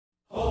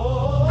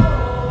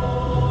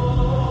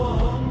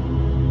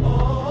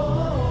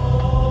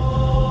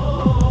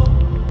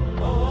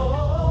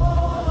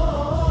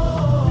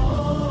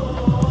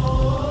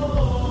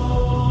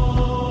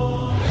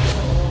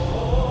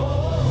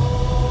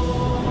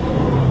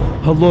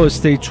Hello,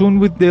 stay tuned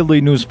with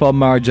daily news from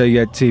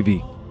Marjayat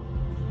TV.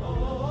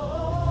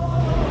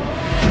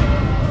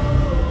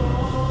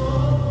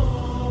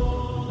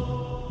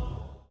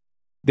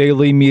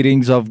 Daily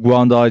meetings of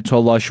Grand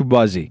Ayatollah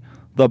Shirazi.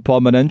 The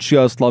prominent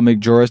Shia Islamic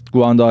jurist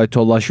Grand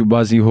Ayatollah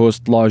Shirazi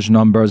hosts large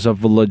numbers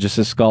of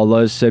religious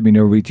scholars,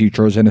 seminary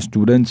teachers and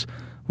students,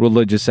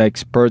 religious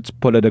experts,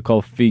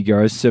 political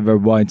figures, civil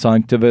rights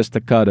activists,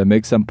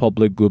 academics, and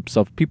public groups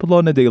of people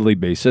on a daily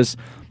basis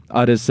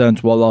at his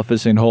central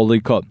office in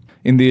Holy Cup.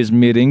 In these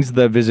meetings,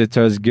 the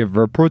visitors give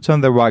reports on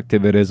their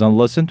activities and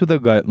listen to the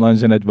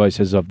guidelines and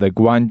advices of the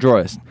Grand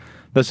Jurist.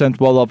 The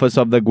central office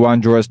of the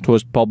Grand Jurist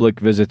hosts public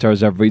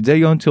visitors every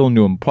day until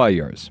noon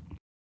prayers.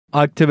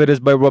 Activities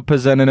by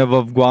representative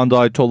of Grand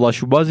Ayatollah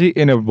Shirazi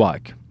in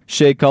Iraq.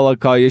 Sheikh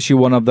Al-Qayeshi,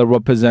 one of the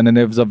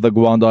representatives of the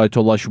Grand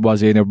Ayatollah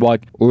Shirazi in Iraq,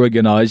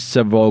 organized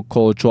several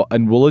cultural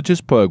and religious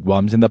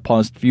programs in the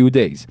past few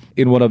days.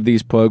 In one of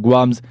these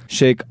programs,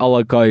 Sheikh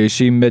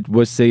Al-Qayeshi met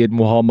with Sayyid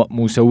Muhammad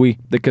Musawi,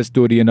 the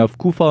custodian of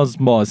Kufa's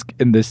mosque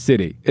in the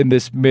city. In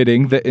this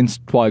meeting, the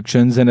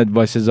instructions and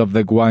advices of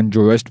the Grand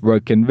Jurist were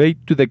conveyed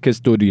to the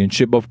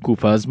custodianship of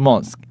Kufa's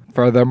mosque.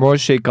 Furthermore,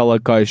 Sheikh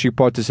Al-Qayeshi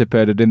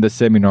participated in the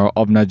seminar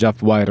of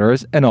Najaf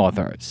writers and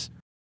authors.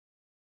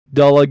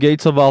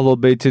 Delegates of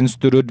AhlulBayt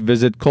Institute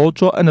visit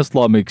cultural and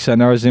Islamic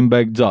centers in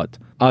Baghdad.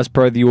 As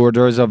per the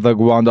orders of the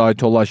Grand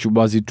Ayatollah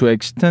Shirazi to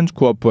extend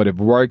cooperative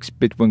works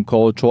between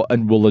cultural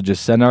and religious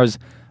centers,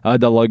 a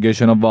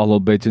delegation of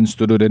AhlulBayt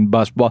Institute in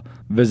Basra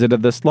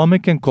visited the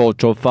Islamic and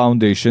cultural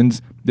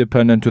foundations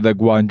dependent to the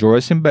Grand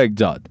Jurist in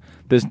Baghdad.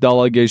 This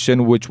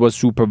delegation, which was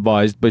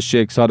supervised by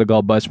Sheikh Tariq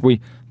al-Basri,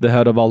 the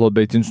head of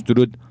AhlulBayt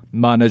Institute,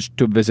 managed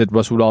to visit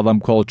Rasul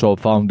Azam Cultural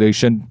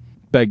Foundation,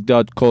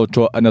 Baghdad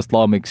Cultural and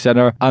Islamic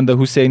Center, and the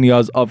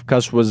Husseinias of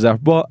Kasr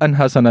Zahra and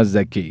Hassan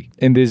al-Zaki.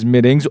 In these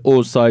meetings,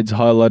 all sides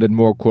highlighted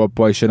more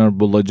cooperation on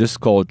religious,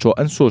 cultural,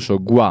 and social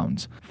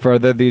grounds.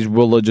 Further, these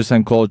religious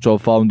and cultural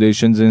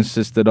foundations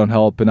insisted on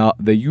helping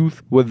out the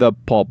youth with their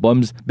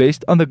problems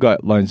based on the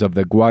guidelines of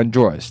the Grand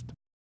Jurist.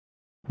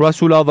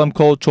 Rasul Azam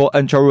Cultural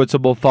and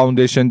Charitable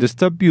Foundation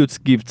distributes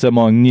gifts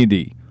among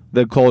needy.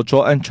 The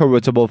Cultural and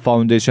Charitable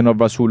Foundation of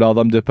Rasul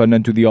Azam,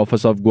 dependent to the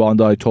office of Grand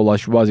Ayatollah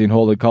Shirazi in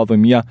Holy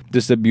Kadhimiya,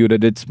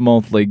 distributed its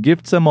monthly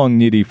gifts among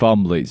needy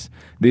families.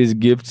 These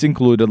gifts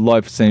included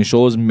life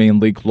essentials,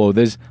 mainly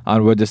clothes,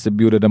 and were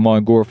distributed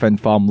among orphan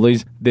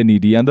families, the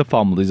needy, and the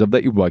families of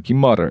the Iraqi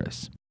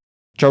martyrs.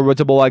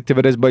 Charitable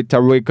activities by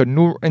Tariq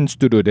Al-Noor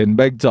Institute in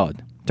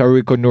Baghdad.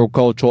 Tariq Al-Noor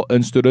Cultural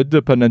Institute,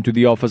 dependent to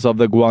the office of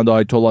the Grand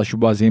Ayatollah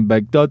Shirazi in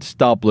Baghdad,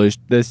 established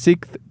the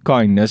 6th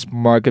Kindness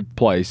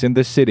Marketplace in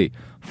the city,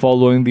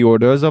 following the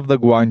orders of the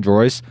Grand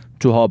Jurist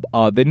to help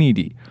out the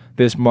needy.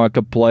 This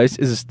marketplace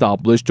is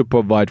established to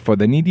provide for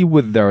the needy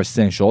with their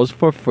essentials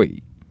for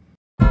free.